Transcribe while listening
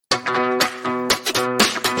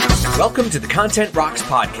Welcome to the Kontent Rocks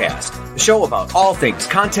podcast, the show about all things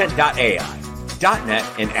Kontent.ai,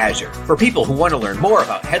 .NET, and Azure for people who want to learn more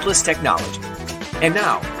about headless technology. And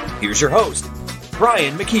now, here's your host,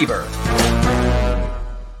 Brian McKeiver.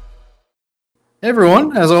 Hey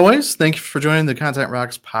everyone, as always, thank you for joining the Kontent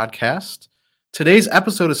Rocks podcast. Today's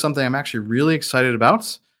episode is something I'm actually really excited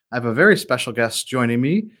about. I have a very special guest joining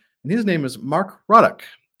me, and his name is Mark Ruddock,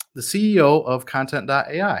 the CEO of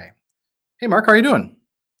Kontent.ai. Hey Mark, how are you doing?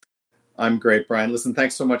 I'm great, Brian. Listen,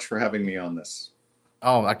 thanks so much for having me on this.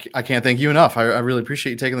 Oh, I can't thank you enough. I really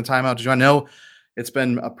appreciate you taking the time out to join. I know it's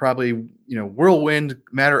been a probably whirlwind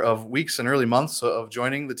matter of weeks and early months of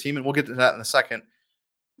joining the team, and we'll get to that in a second.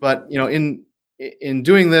 But in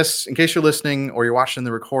doing this, in case you're listening or you're watching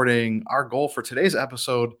the recording, our goal for today's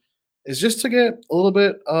episode is just to get a little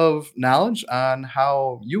bit of knowledge on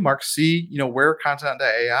how you, Mark, see where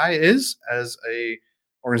Kontent.ai is as a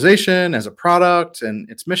organization, as a product, and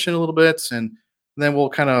its mission a little bit, and then we'll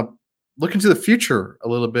kind of look into the future a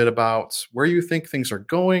little bit about where you think things are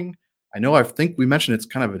going. I think we mentioned it's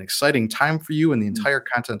kind of an exciting time for you and the entire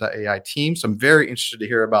Kontent.ai team, so I'm very interested to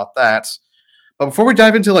hear about that. But before we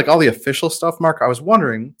dive into all the official stuff, Mark, I was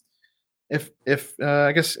wondering if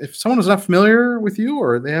someone is not familiar with you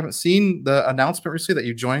or they haven't seen the announcement recently that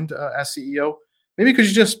you joined as CEO, maybe could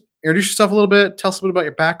you just introduce yourself a little bit, tell us a bit about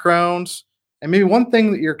your background, and maybe one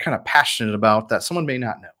thing that you're kind of passionate about that someone may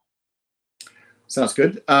not know. Sounds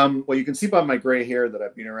good. Well, you can see by my gray hair that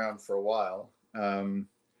I've been around for a while. I'm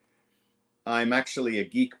actually a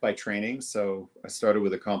geek by training. So I started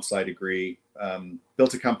with a comp sci degree,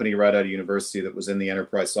 built a company right out of university that was in the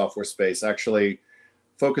enterprise software space, actually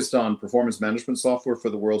focused on performance management software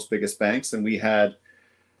for the world's biggest banks. And we had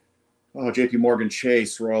JP Morgan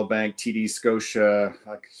Chase, Royal Bank, TD Scotia,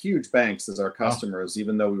 huge banks as our customers,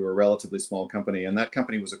 even though we were a relatively small company. And that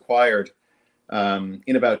company was acquired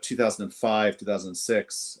in about 2005,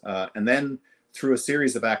 2006. And then through a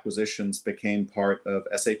series of acquisitions became part of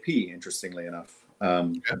SAP, interestingly enough.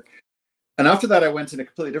 And after that, I went in a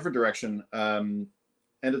completely different direction,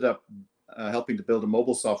 ended up helping to build a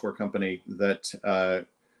mobile software company that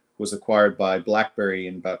was acquired by BlackBerry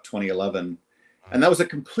in about 2011. And that was a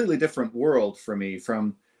completely different world for me,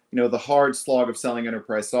 from the hard slog of selling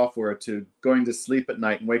enterprise software to going to sleep at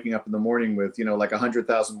night and waking up in the morning with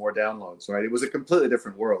 100,000 more downloads. Right? It was a completely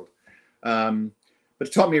different world, but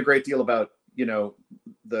it taught me a great deal about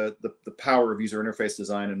the power of user interface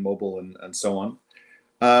design and mobile and so on.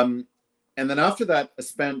 And then after that, I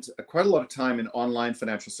spent quite a lot of time in online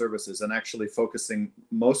financial services and actually focusing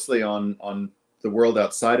mostly on the world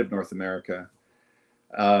outside of North America.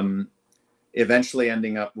 Eventually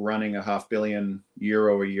ending up running a €500 million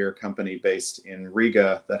a year company based in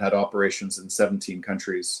Riga that had operations in 17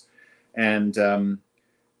 countries, and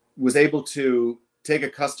was able to take a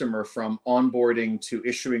customer from onboarding to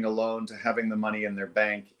issuing a loan to having the money in their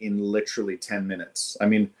bank in literally 10 minutes. I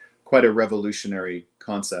mean, quite a revolutionary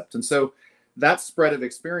concept. And so that spread of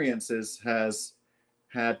experiences has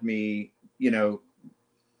had me,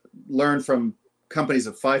 learn from companies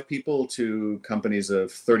of 5 people to companies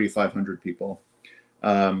of 3,500 people,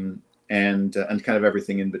 and kind of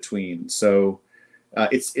everything in between. So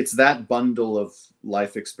it's that bundle of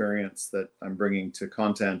life experience that I'm bringing to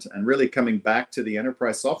Kontent, and really coming back to the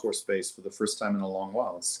enterprise software space for the first time in a long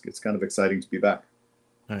while. It's kind of exciting to be back.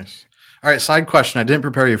 Nice. All right, side question I didn't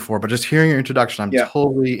prepare you for, but just hearing your introduction, I'm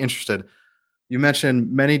totally interested. You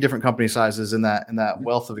mentioned many different company sizes in that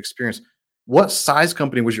wealth of experience. What size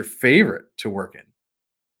company was your favorite to work in?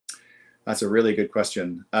 That's a really good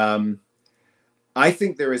question. I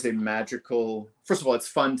think there is a magical, first of all, it's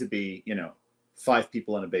fun to be, 5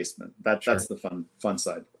 people in a basement. That's the fun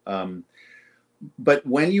side. But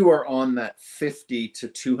when you are on that 50 to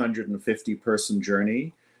 250 person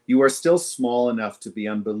journey, you are still small enough to be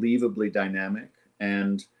unbelievably dynamic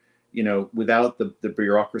and, without the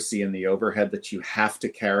bureaucracy and the overhead that you have to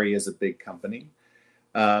carry as a big company.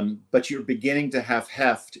 But you're beginning to have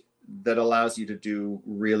heft that allows you to do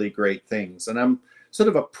really great things. And I'm sort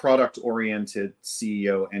of a product-oriented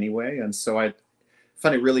CEO anyway. And so I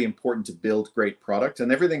find it really important to build great product,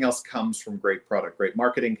 and everything else comes from great product. Great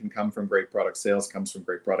marketing can come from great product. Sales comes from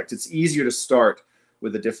great product. It's easier to start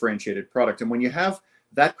with a differentiated product. And when you have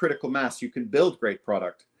that critical mass, you can build great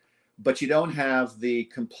product, but you don't have the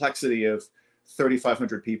complexity of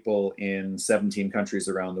 3,500 people in 17 countries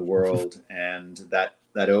around the world and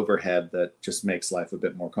that overhead that just makes life a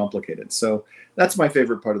bit more complicated. So that's my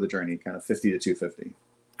favorite part of the journey, kind of 50 to 250.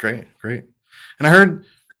 Great. And I heard,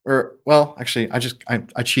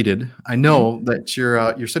 I cheated. I know that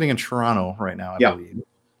you're sitting in Toronto right now, I believe.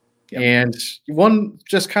 Yep. And one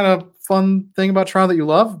just kind of fun thing about Toronto that you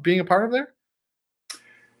love being a part of there?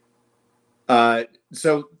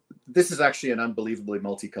 So this is actually an unbelievably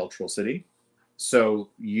multicultural city. So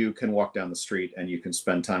you can walk down the street and you can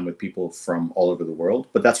spend time with people from all over the world,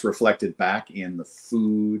 but that's reflected back in the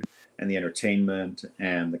food and the entertainment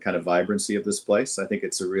and the kind of vibrancy of this place. I think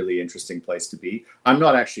it's a really interesting place to be. I'm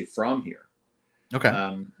not actually from here. Okay.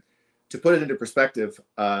 To put it into perspective,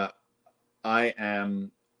 I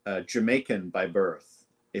am Jamaican by birth,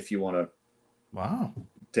 if you want to Wow.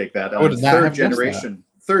 take that. I would not have guessed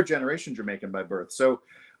Third generation Jamaican by birth. So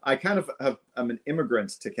I kind of I'm an immigrant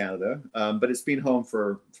to Canada, but it's been home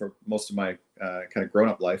for most of my kind of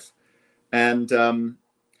grown-up life. And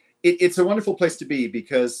it's a wonderful place to be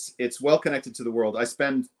because it's well connected to the world.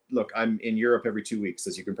 I'm in Europe every 2 weeks,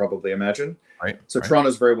 as you can probably imagine. Right. So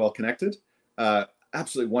Toronto's very well connected.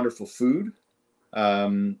 Absolutely wonderful food,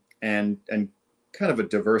 and kind of a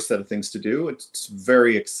diverse set of things to do. It's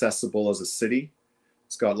very accessible as a city.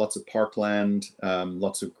 It's got lots of parkland,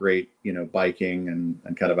 lots of great, biking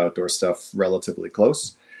and kind of outdoor stuff relatively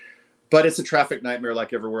close. But it's a traffic nightmare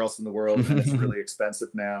like everywhere else in the world, and it's really expensive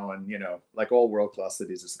now. And, like all world-class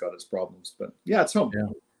cities, it's got its problems. But yeah, it's home. Yeah.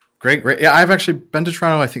 Great. Yeah, I've actually been to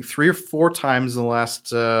Toronto, I think 3 or 4 times in the last,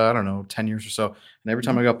 10 years or so. And every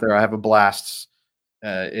time I go up there, I have a blast.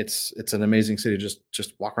 It's an amazing city.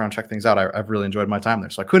 Just walk around, check things out. I've really enjoyed my time there.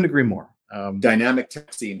 So I couldn't agree more. Dynamic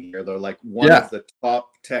tech scene here, though, like one of the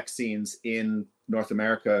top tech scenes in North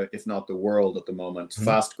America, if not the world at the moment.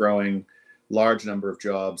 Fast growing, large number of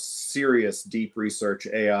jobs, serious deep research,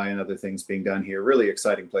 AI and other things being done here. Really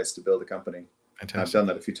exciting place to build a company. Fantastic. I've done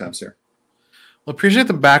that a few times here. Well, appreciate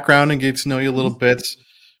the background and get to know you a little bit.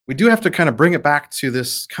 We do have to kind of bring it back to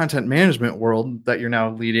this content management world that you're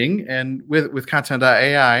now leading, and with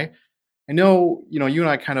Kontent.ai. I know, you and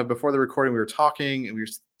I kind of before the recording, we were talking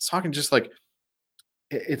just like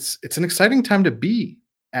it's an exciting time to be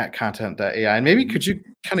at Kontent.ai. And maybe could you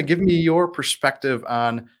kind of give me your perspective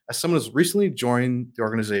on, as someone who's recently joined the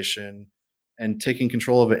organization and taking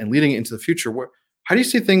control of it and leading it into the future, how do you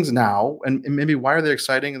see things now, and maybe why are they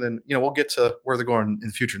exciting? And then, we'll get to where they're going in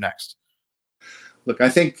the future next. Look, I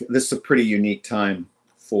think this is a pretty unique time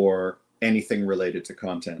for anything related to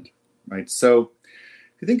content, right? So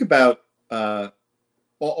if you think about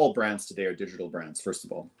all brands today are digital brands, first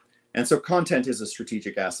of all. And so content is a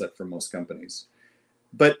strategic asset for most companies.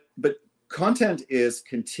 But content is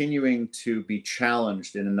continuing to be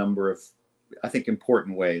challenged in a number of, I think,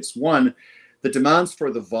 important ways. One, the demands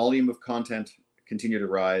for the volume of content continue to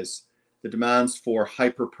rise. The demands for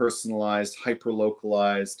hyper-personalized,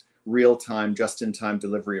 hyper-localized, real-time, just-in-time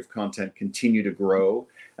delivery of content continue to grow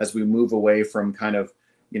as we move away from kind of,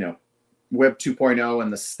 Web 2.0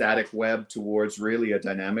 and the static web towards really a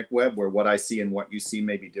dynamic web where what I see and what you see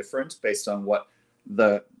may be different based on what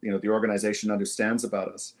the organization understands about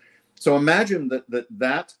us. So imagine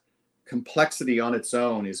that complexity on its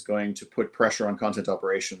own is going to put pressure on content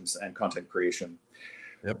operations and content creation.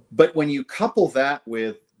 Yep. But when you couple that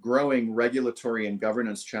with growing regulatory and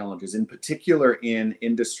governance challenges, in particular in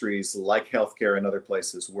industries like healthcare and other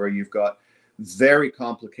places where you've got very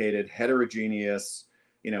complicated, heterogeneous,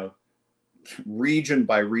 region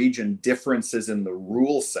by region differences in the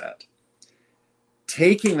rule set,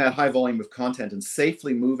 taking that high volume of content and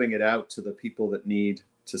safely moving it out to the people that need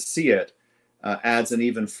to see it adds an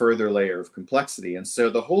even further layer of complexity. And so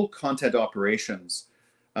the whole content operations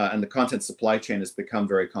and the content supply chain has become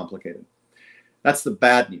very complicated. That's the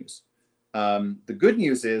bad news. The good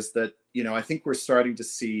news is that, I think we're starting to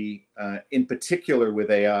see, in particular with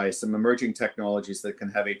AI, some emerging technologies that can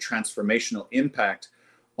have a transformational impact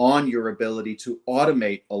on your ability to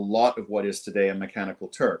automate a lot of what is today a mechanical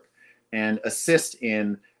Turk and assist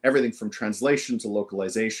in everything from translation to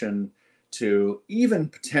localization to even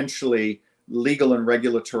potentially legal and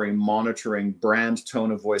regulatory monitoring, brand tone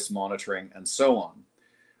of voice monitoring, and so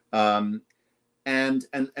on. And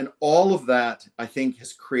all of that, I think,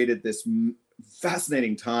 has created this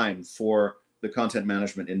fascinating time for the content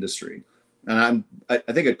management industry. And I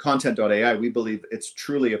think at Kontent.ai, we believe it's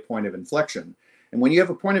truly a point of inflection. And when you have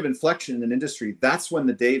a point of inflection in an industry, that's when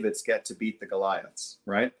the Davids get to beat the Goliaths,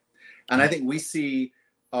 right? And I think we see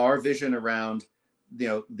our vision around,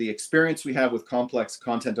 the experience we have with complex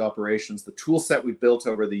content operations, the tool set we've built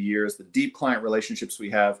over the years, the deep client relationships we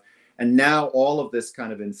have, and now all of this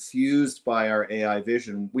kind of infused by our AI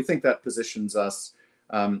vision, we think that positions us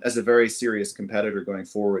as a very serious competitor going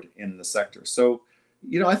forward in the sector. So,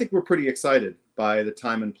 I think we're pretty excited by the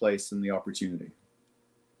time and place and the opportunity.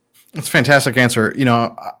 That's a fantastic answer.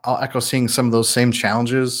 I'll echo seeing some of those same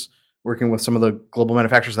challenges working with some of the global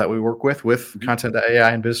manufacturers that we work with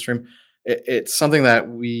Content.ai and BizStream, it's something that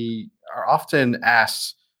we are often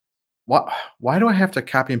asked, why do I have to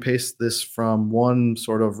copy and paste this from one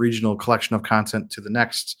sort of regional collection of content to the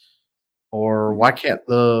next? Or why can't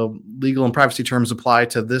the legal and privacy terms apply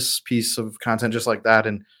to this piece of content just like that?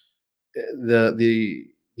 And the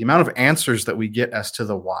amount of answers that we get as to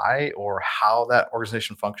the why or how that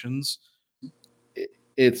organization functions,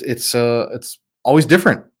 it's always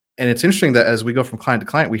different. And it's interesting that as we go from client to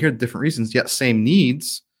client, we hear different reasons, yet same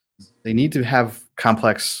needs. They need to have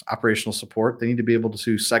complex operational support. They need to be able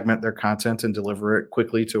to segment their content and deliver it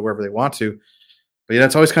quickly to wherever they want to. But yeah,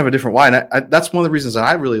 it's always kind of a different why. And that's one of the reasons that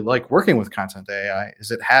I really like working with Content.ai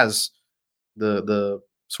is it has the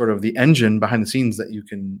sort of the engine behind the scenes that you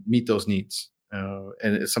can meet those needs. And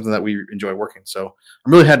it's something that we enjoy working. So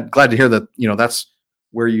I'm really glad to hear that, that's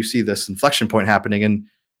where you see this inflection point happening. And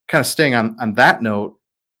kind of staying on that note,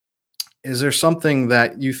 is there something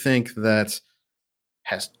that you think that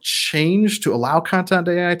has changed to allow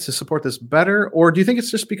Content.ai to support this better? Or do you think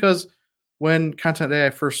it's just because when Content.ai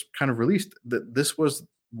first kind of released, that this was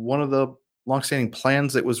one of the longstanding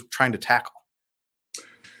plans it was trying to tackle?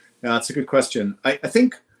 Yeah, that's a good question. I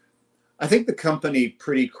think the company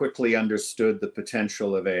pretty quickly understood the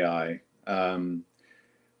potential of AI,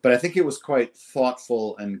 but I think it was quite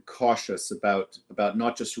thoughtful and cautious about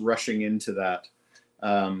not just rushing into that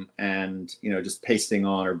and just pasting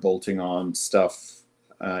on or bolting on stuff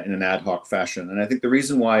in an ad hoc fashion. And I think the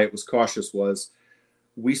reason why it was cautious was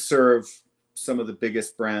we serve some of the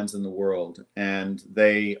biggest brands in the world, and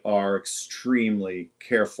they are extremely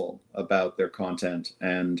careful about their content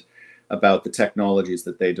and about the technologies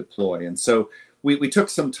that they deploy. And so we took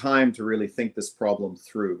some time to really think this problem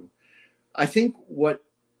through. I think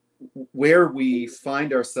where we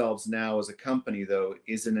find ourselves now as a company, though,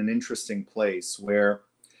 is in an interesting place where,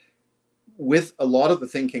 with a lot of the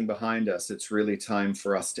thinking behind us, it's really time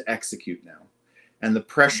for us to execute now. And the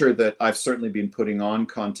pressure that I've certainly been putting on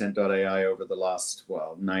Content.ai over the last,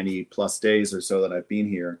 90 plus days or so that I've been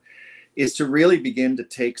here, is to really begin to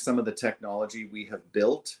take some of the technology we have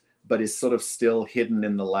built, but is sort of still hidden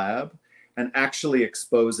in the lab, and actually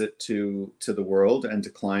expose it to the world and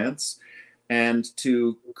to clients, and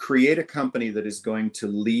to create a company that is going to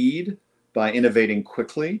lead by innovating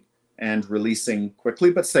quickly and releasing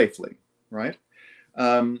quickly, but safely, right?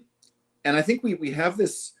 And I think we have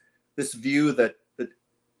this view that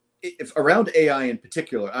if around AI in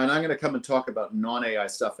particular, and I'm going to come and talk about non-AI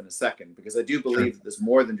stuff in a second, because I do believe that there's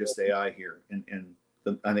more than just AI here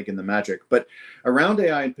I think in the magic. But around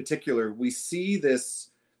AI in particular, we see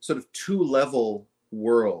this sort of two-level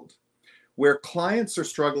world where clients are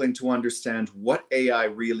struggling to understand what AI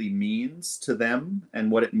really means to them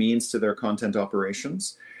and what it means to their content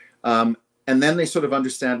operations. And then they sort of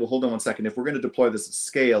understand, well, hold on one second, if we're going to deploy this at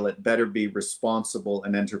scale, it better be responsible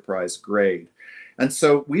and enterprise grade. And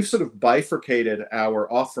so we've sort of bifurcated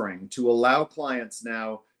our offering to allow clients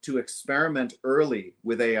now to experiment early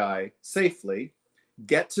with AI safely,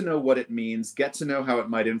 get to know what it means, get to know how it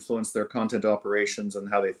might influence their content operations and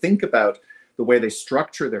how they think about the way they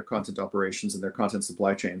structure their content operations and their content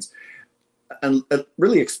supply chains, and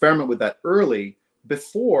really experiment with that early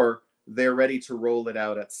before they're ready to roll it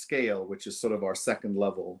out at scale, which is sort of our second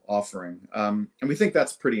level offering. And we think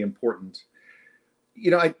that's pretty important.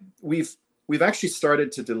 We've actually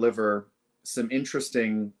started to deliver some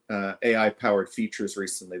interesting AI-powered features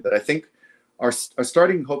recently that I think are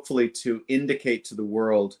starting, hopefully, to indicate to the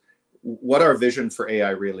world what our vision for AI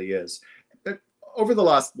really is. Over the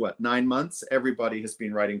last, 9 months, everybody has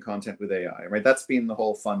been writing content with AI, right? That's been the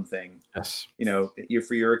whole fun thing. Yes.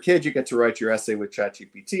 If you're a kid, you get to write your essay with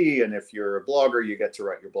ChatGPT, and if you're a blogger, you get to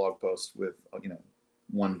write your blog post with,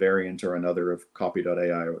 one variant or another of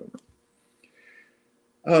copy.ai or whatever.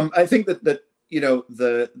 I think that the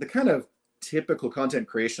kind of typical content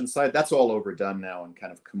creation side, that's all overdone now and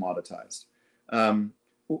kind of commoditized.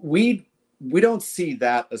 We don't see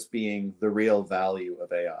that as being the real value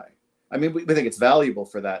of AI. I mean, we think it's valuable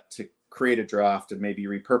for that to create a draft and maybe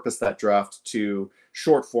repurpose that draft to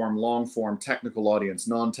short form, long form, technical audience,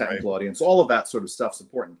 non-technical audience. All of that sort of stuff's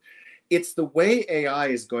important. It's the way AI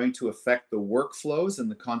is going to affect the workflows in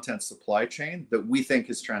the content supply chain that we think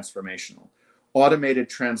is transformational. Automated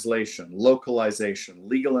translation, localization,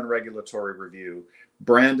 legal and regulatory review,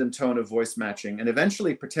 brand and tone of voice matching, and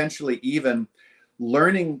eventually, potentially even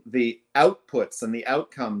learning the outputs and the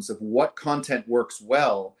outcomes of what content works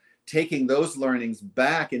well, taking those learnings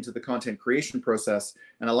back into the content creation process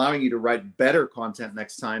and allowing you to write better content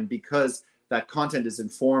next time because that content is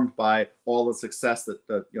informed by all the success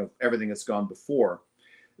that everything that's gone before.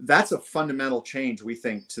 that's a fundamental change, we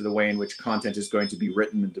think, to the way in which content is going to be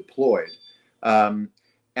written and deployed. And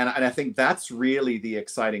I think that's really the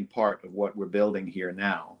exciting part of what we're building here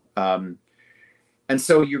now. And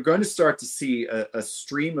so you're going to start to see a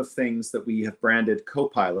stream of things that we have branded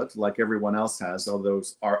Copilot, like everyone else has, although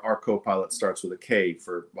our Copilot starts with a K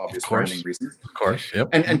for obvious branding reasons. Of course, yep.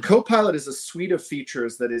 And Copilot is a suite of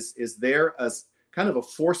features that is there as kind of a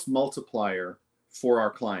force multiplier for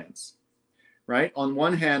our clients, right? On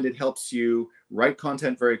one hand, it helps you write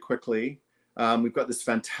content very quickly. We've got this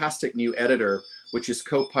fantastic new editor, which is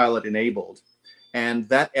Copilot enabled. And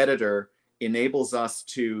that editor enables us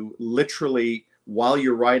to literally, while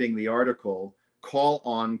you're writing the article, call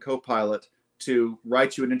on Copilot to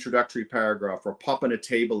write you an introductory paragraph or pop in a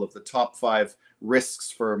table of the top 5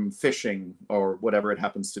 risks from phishing or whatever it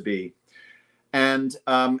happens to be. And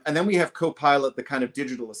then we have Copilot, the kind of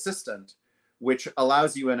digital assistant, which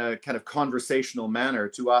allows you in a kind of conversational manner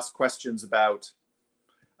to ask questions about,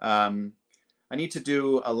 I need to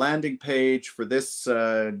do a landing page for this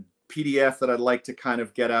PDF that I'd like to kind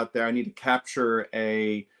of get out there. I need to capture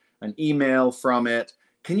an email from it.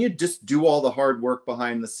 Can you just do all the hard work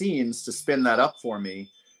behind the scenes to spin that up for me?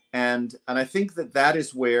 And I think that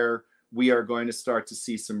is where we are going to start to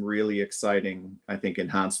see some really exciting, I think,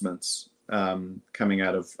 enhancements coming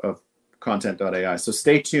out of Kontent.ai. So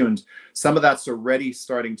stay tuned. Some of that's already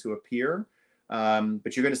starting to appear,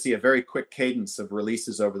 but you're going to see a very quick cadence of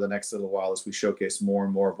releases over the next little while as we showcase more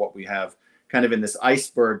and more of what we have kind of in this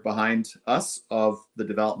iceberg behind us of the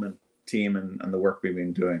development team and the work we've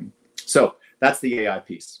been doing. So that's the AI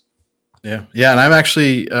piece. Yeah. And I'm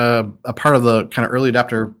actually a part of the kind of early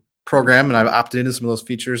adopter program, and I've opted into some of those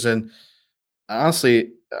features. And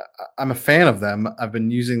honestly, I'm a fan of them. I've been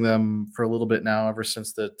using them for a little bit now, ever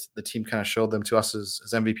since the team kind of showed them to us as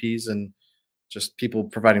MVPs and just people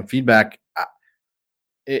providing feedback.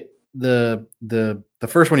 The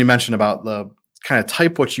first one you mentioned about the kind of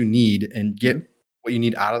type what you need and get what you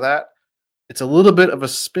need out of that, it's a little bit of a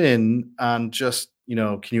spin on just,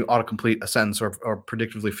 can you autocomplete a sentence or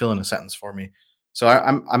predictively fill in a sentence for me? So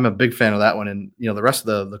I'm a big fan of that one. And, the rest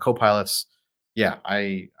of the Copilots, yeah,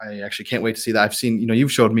 I actually can't wait to see that. I've seen,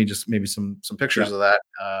 you've showed me just maybe some pictures of that,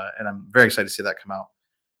 and I'm very excited to see that come out.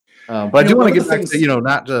 But I do want to get back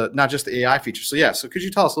to, not just the AI features. So yeah, so could you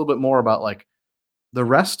tell us a little bit more about like the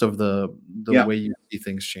rest of the way you see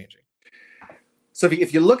things changing? So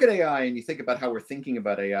if you look at AI and you think about how we're thinking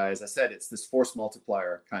about AI, as I said, it's this force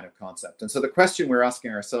multiplier kind of concept. And so the question we're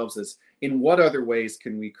asking ourselves is, in what other ways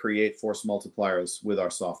can we create force multipliers with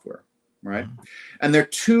our software, right? Mm-hmm. And there are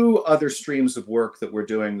 2 other streams of work that we're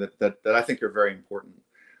doing that I think are very important.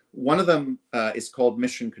 One of them is called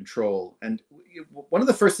mission control. And one of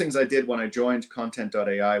the first things I did when I joined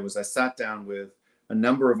Kontent.ai was I sat down with a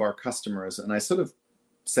number of our customers and I sort of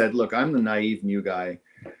said, look, I'm the naive new guy.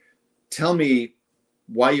 Tell me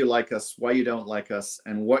why you like us, why you don't like us,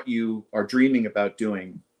 and what you are dreaming about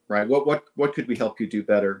doing, right? What could we help you do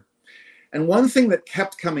better? And one thing that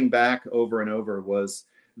kept coming back over and over was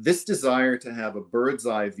this desire to have a bird's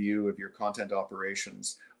eye view of your content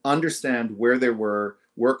operations, understand where there were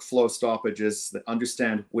workflow stoppages,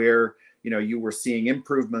 understand where you were seeing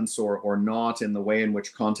improvements or not in the way in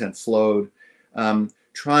which content flowed,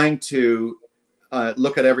 trying to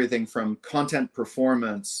look at everything from content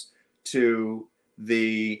performance to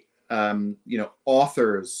the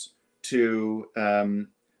authors to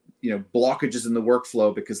blockages in the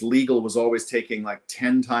workflow because legal was always taking like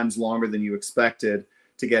 10 times longer than you expected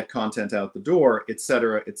to get content out the door, et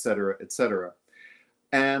cetera, et cetera, et cetera.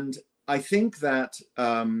 And I think that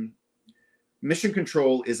Mission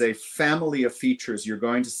Control is a family of features you're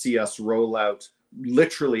going to see us roll out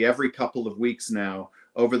literally every couple of weeks now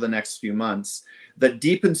over the next few months that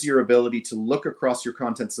deepens your ability to look across your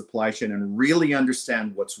content supply chain and really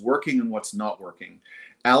understand what's working and what's not working.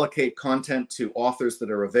 Allocate content to authors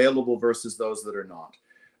that are available versus those that are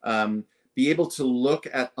not. Be able to look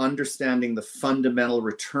at understanding the fundamental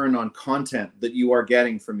return on content that you are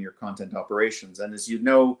getting from your content operations. And as you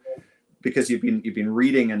know, because you've been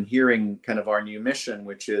reading and hearing kind of our new mission,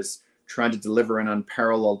 which is trying to deliver an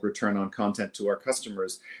unparalleled return on content to our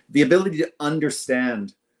customers, the ability to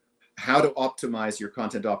understand how to optimize your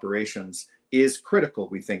content operations is critical,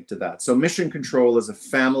 we think, to that. So Mission Control is a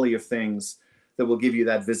family of things that will give you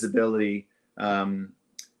that visibility and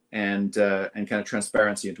kind of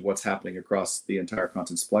transparency into what's happening across the entire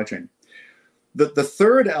content supply chain. The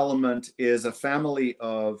third element is a family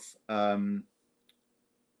of kind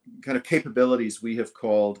of capabilities we have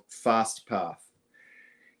called Fast Path.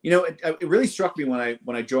 It really struck me when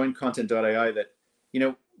I joined Kontent.ai that,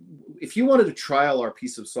 if you wanted to trial our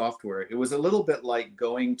piece of software, it was a little bit like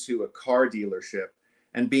going to a car dealership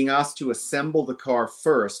and being asked to assemble the car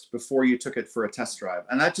first before you took it for a test drive.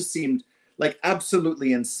 And that just seemed like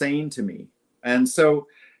absolutely insane to me. And so,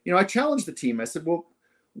 I challenged the team. I said, well,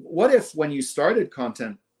 what if when you started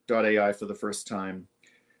Kontent.ai for the first time,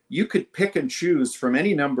 you could pick and choose from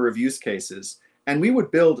any number of use cases, and we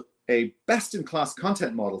would build a best-in-class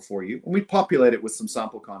content model for you, and we'd populate it with some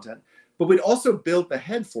sample content, but we'd also build the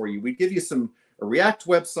head for you. We'd give you a React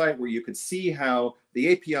website where you could see how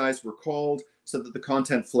the APIs were called so that the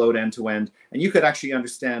content flowed end to end, and you could actually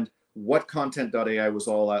understand what Kontent.ai was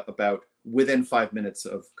all about within 5 minutes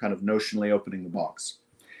of kind of notionally opening the box.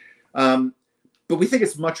 But we think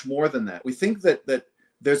it's much more than that. We think that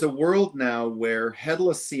there's a world now where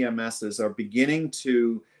headless CMSs are beginning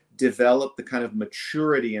to develop the kind of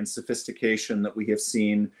maturity and sophistication that we have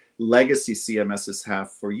seen legacy CMSs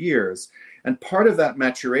have for years. And part of that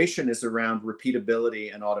maturation is around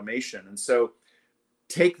repeatability and automation. And so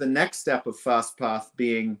take the next step of FastPath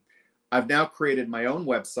being, I've now created my own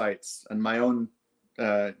websites and my own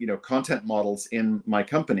content models in my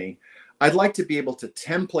company. I'd like to be able to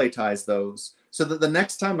templatize those so that the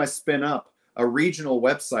next time I spin up a regional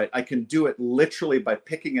website, I can do it literally by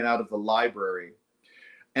picking it out of the library.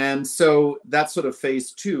 And so that's sort of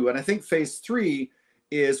phase 2. And I think phase 3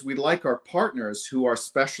 is we'd like our partners who are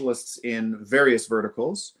specialists in various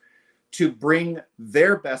verticals to bring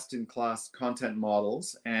their best-in-class content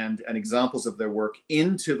models and examples of their work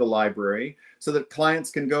into the library so that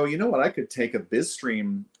clients can go, you know what, I could take a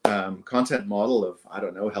BizStream content model of, I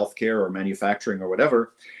don't know, healthcare or manufacturing or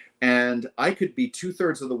whatever, and I could be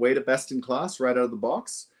 2/3 of the way to best-in-class right out of the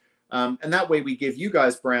box. And that way we give you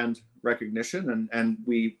guys brand recognition and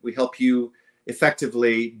we help you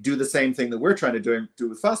effectively do the same thing that we're trying to do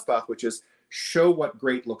with FastPath, which is show what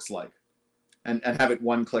great looks like. And have it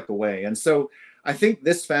one click away. And so I think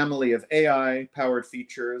this family of AI-powered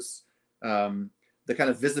features, the kind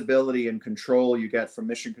of visibility and control you get from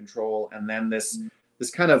Mission Control, and then this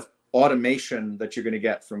kind of automation that you're going to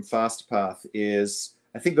get from FastPath is,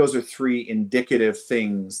 I think those are 3 indicative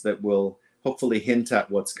things that will hopefully hint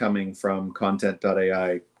at what's coming from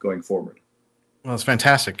Kontent.ai going forward. Well, it's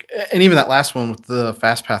fantastic. And even that last one with the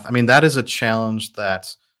FastPath, I mean, that is a challenge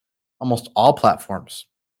that almost all platforms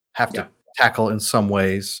have to tackle in some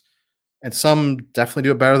ways, and some definitely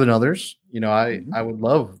do it better than others. I would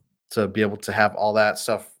love to be able to have all that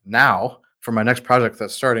stuff now for my next project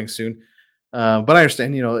that's starting soon. But I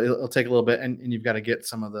understand, it'll take a little bit, and you've got to get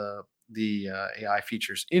some of the AI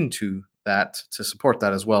features into that to support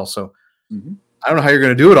that as well. So I don't know how you're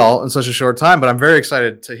going to do it all in such a short time, but I'm very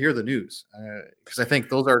excited to hear the news because I think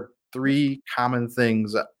those are 3 common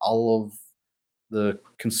things that all of the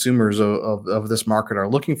consumers of this market are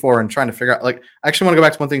looking for and trying to figure out. Like, I actually want to go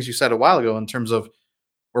back to one thing you said a while ago in terms of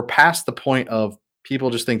we're past the point of people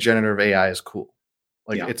just think generative AI is cool.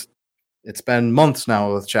 It's been months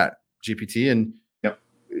now with Chat GPT, and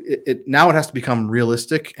it now it has to become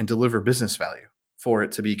realistic and deliver business value for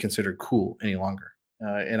it to be considered cool any longer.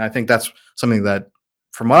 And I think that's something that,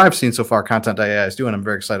 from what I've seen so far, Kontent.ai is doing. I'm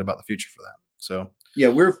very excited about the future for that. So. Yeah,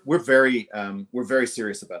 we're very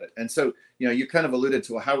serious about it. And so, you kind of alluded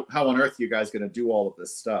to how on earth you guys going to do all of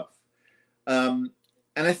this stuff. And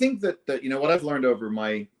I think that what I've learned over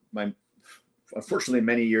my unfortunately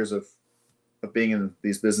many years of being in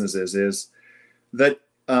these businesses is that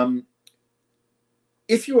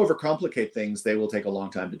if you overcomplicate things, they will take a long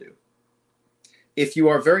time to do. If you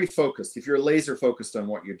are very focused, if you're laser focused on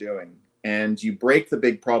what you're doing, and you break the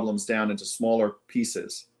big problems down into smaller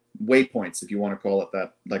pieces, waypoints, if you want to call it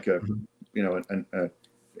that, like an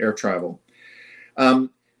air travel,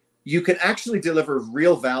 you can actually deliver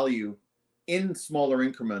real value in smaller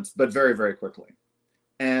increments, but very, very quickly.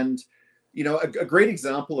 And a great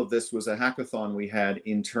example of this was a hackathon we had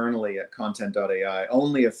internally at Kontent.ai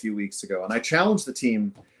only a few weeks ago. And I challenged the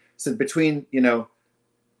team, said between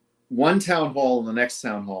one town hall and the next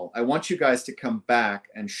town hall, I want you guys to come back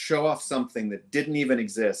and show off something that didn't even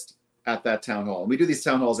exist at that town hall. And we do these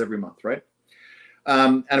town halls every month, right?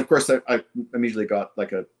 And of course, I immediately got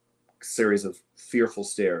like a series of fearful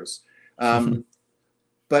stares.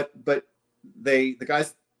 But the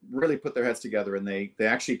guys really put their heads together, and they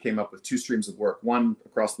actually came up with 2 streams of work, one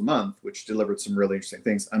across the month, which delivered some really interesting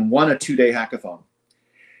things, and one a 2-day hackathon.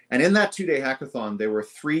 And in that 2-day hackathon, there were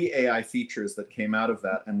 3 AI features that came out of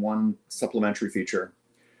that and 1 supplementary feature.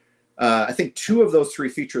 I think 2 of those 3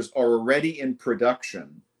 features are already in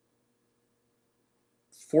production.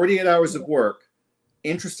 48 hours of work,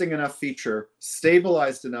 interesting enough feature,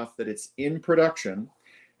 stabilized enough that it's in production.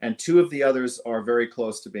 and 2 of the others are very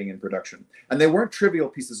close to being in production. And they weren't trivial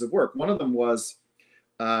pieces of work. One of them was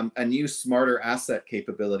a new smarter asset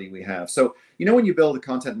capability we have. So, when you build a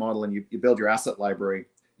content model and you build your asset library,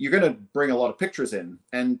 you're going to bring a lot of pictures in.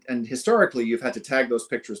 And historically, you've had to tag those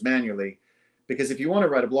pictures manually, because if you want to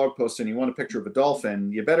write a blog post and you want a picture of a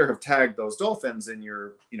dolphin, you better have tagged those dolphins in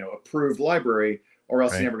your approved library, or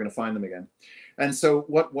else you're never going to find them again. And so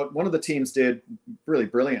what one of the teams did really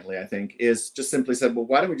brilliantly, I think, is just simply said, well,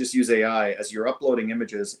 why don't we just use AI as you're uploading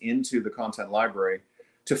images into the content library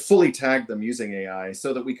to fully tag them using AI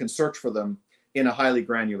so that we can search for them in a highly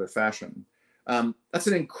granular fashion. That's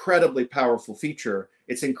an incredibly powerful feature.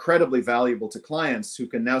 It's incredibly valuable to clients who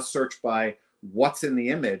can now search by what's in the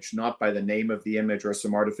image, not by the name of the image or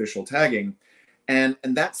some artificial tagging. And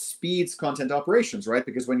that speeds content operations, right?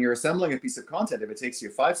 Because when you're assembling a piece of content, if it takes you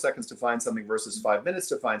 5 seconds to find something versus 5 minutes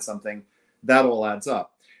to find something, that all adds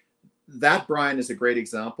up. That, Brian, is a great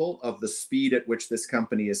example of the speed at which this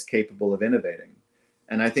company is capable of innovating.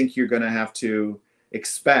 And I think you're going to have to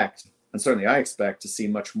expect, and certainly I expect, to see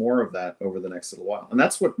much more of that over the next little while. And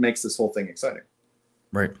that's what makes this whole thing exciting.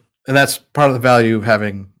 Right. And that's part of the value of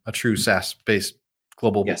having a true SaaS-based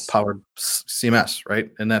global powered CMS,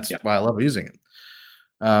 right? And that's why I love using it.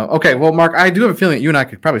 Okay, well, Mark, I do have a feeling that you and I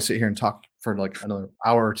could probably sit here and talk for like another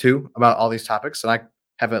hour or two about all these topics. And I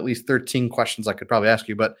have at least 13 questions I could probably ask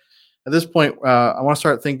you. But at this point, I want to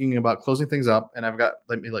start thinking about closing things up. And I've got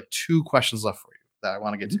maybe like 2 questions left for you that I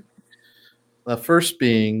want to get to. The first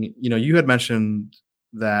being, you had mentioned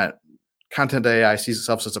that Kontent.ai sees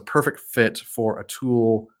itself as a perfect fit for a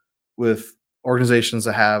tool with organizations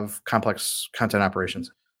that have complex content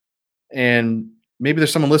operations. And maybe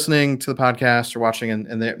there's someone listening to the podcast or watching,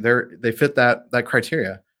 and they fit that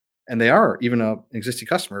criteria, and they are even an existing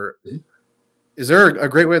customer. Is there a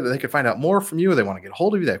great way that they could find out more from you, or they want to get a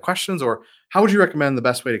hold of you, they have questions, or how would you recommend the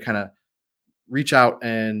best way to kind of reach out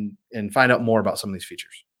and find out more about some of these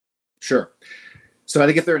features? Sure. So I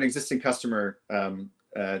think if they're an existing customer,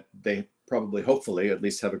 they probably, hopefully, at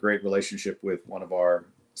least have a great relationship with one of our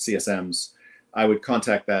CSMs. I would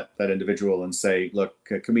contact that individual and say, look,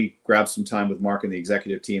 can we grab some time with Mark and the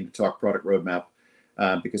executive team to talk product roadmap,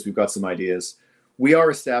 because we've got some ideas. We are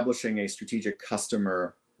establishing a strategic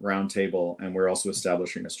customer roundtable, and we're also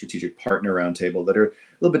establishing a strategic partner roundtable that are a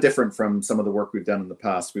little bit different from some of the work we've done in the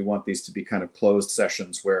past. We want these to be kind of closed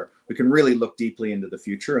sessions where we can really look deeply into the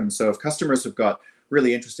future. And so if customers have got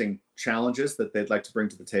really interesting challenges that they'd like to bring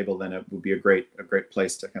to the table, then it would be a great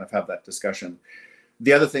place to kind of have that discussion.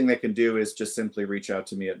 The other thing they can do is just simply reach out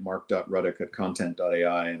to me at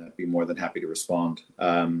mark.ruddock@kontent.ai, and I'd be more than happy to respond.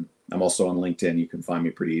 I'm also on LinkedIn. You can find me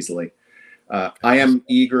pretty easily. I am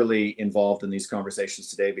eagerly involved in these conversations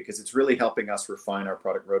today because it's really helping us refine our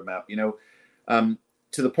product roadmap.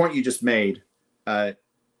 To the point you just made,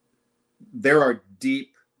 there are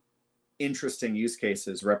deep, interesting use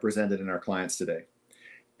cases represented in our clients today.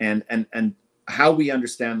 And how we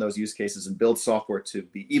understand those use cases and build software to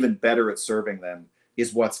be even better at serving them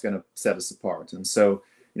is what's going to set us apart. And so,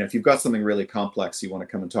 if you've got something really complex you want to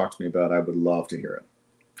come and talk to me about, I would love to hear it.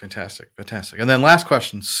 Fantastic. And then last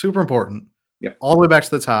question, super important. Yep. All the way back to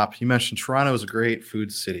the top, you mentioned Toronto is a great food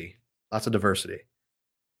city, lots of diversity.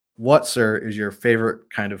 What, sir, is your favorite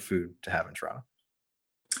kind of food to have in Toronto?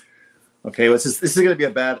 Okay, well, this is going to be a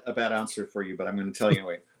bad answer for you, but I'm going to tell you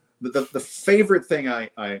anyway. The favorite thing I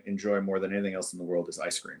enjoy more than anything else in the world is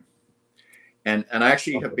ice cream. And I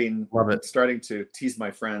actually have been starting to tease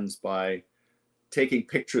my friends by taking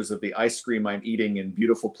pictures of the ice cream I'm eating in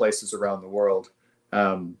beautiful places around the world.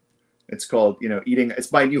 It's called, eating.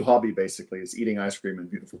 It's my new hobby, basically, is eating ice cream in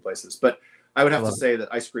beautiful places. But I would have to say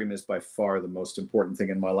that ice cream is by far the most important thing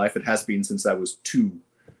in my life. It has been since I was 2.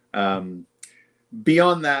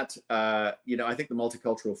 Beyond that, I think the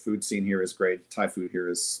multicultural food scene here is great. Thai food here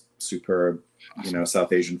is superb,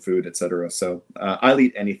 South Asian food, etc. So I'll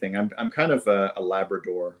eat anything. I'm kind of a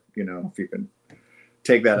Labrador, if you can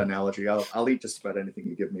take that analogy. I'll eat just about anything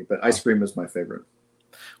you give me, but ice cream is my favorite.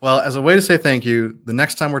 Well, as a way to say thank you, the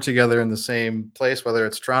next time we're together in the same place, whether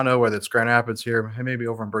it's Toronto, whether it's Grand Rapids here, maybe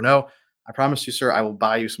over in Brno, I promise you, sir, I will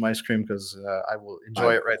buy you some ice cream because I will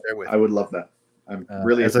enjoy it right there with you. I would love that. I'm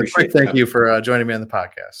really appreciate thank you for joining me on the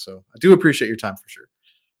podcast. So I do appreciate your time for sure.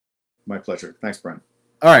 My pleasure. Thanks, Brian.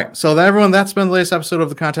 All right. So everyone, that's been the latest episode of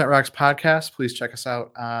the Kontent Rocks podcast. Please check us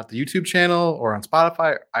out at the YouTube channel or on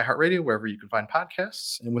Spotify, iHeartRadio, wherever you can find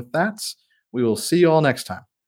podcasts. And with that, we will see you all next time.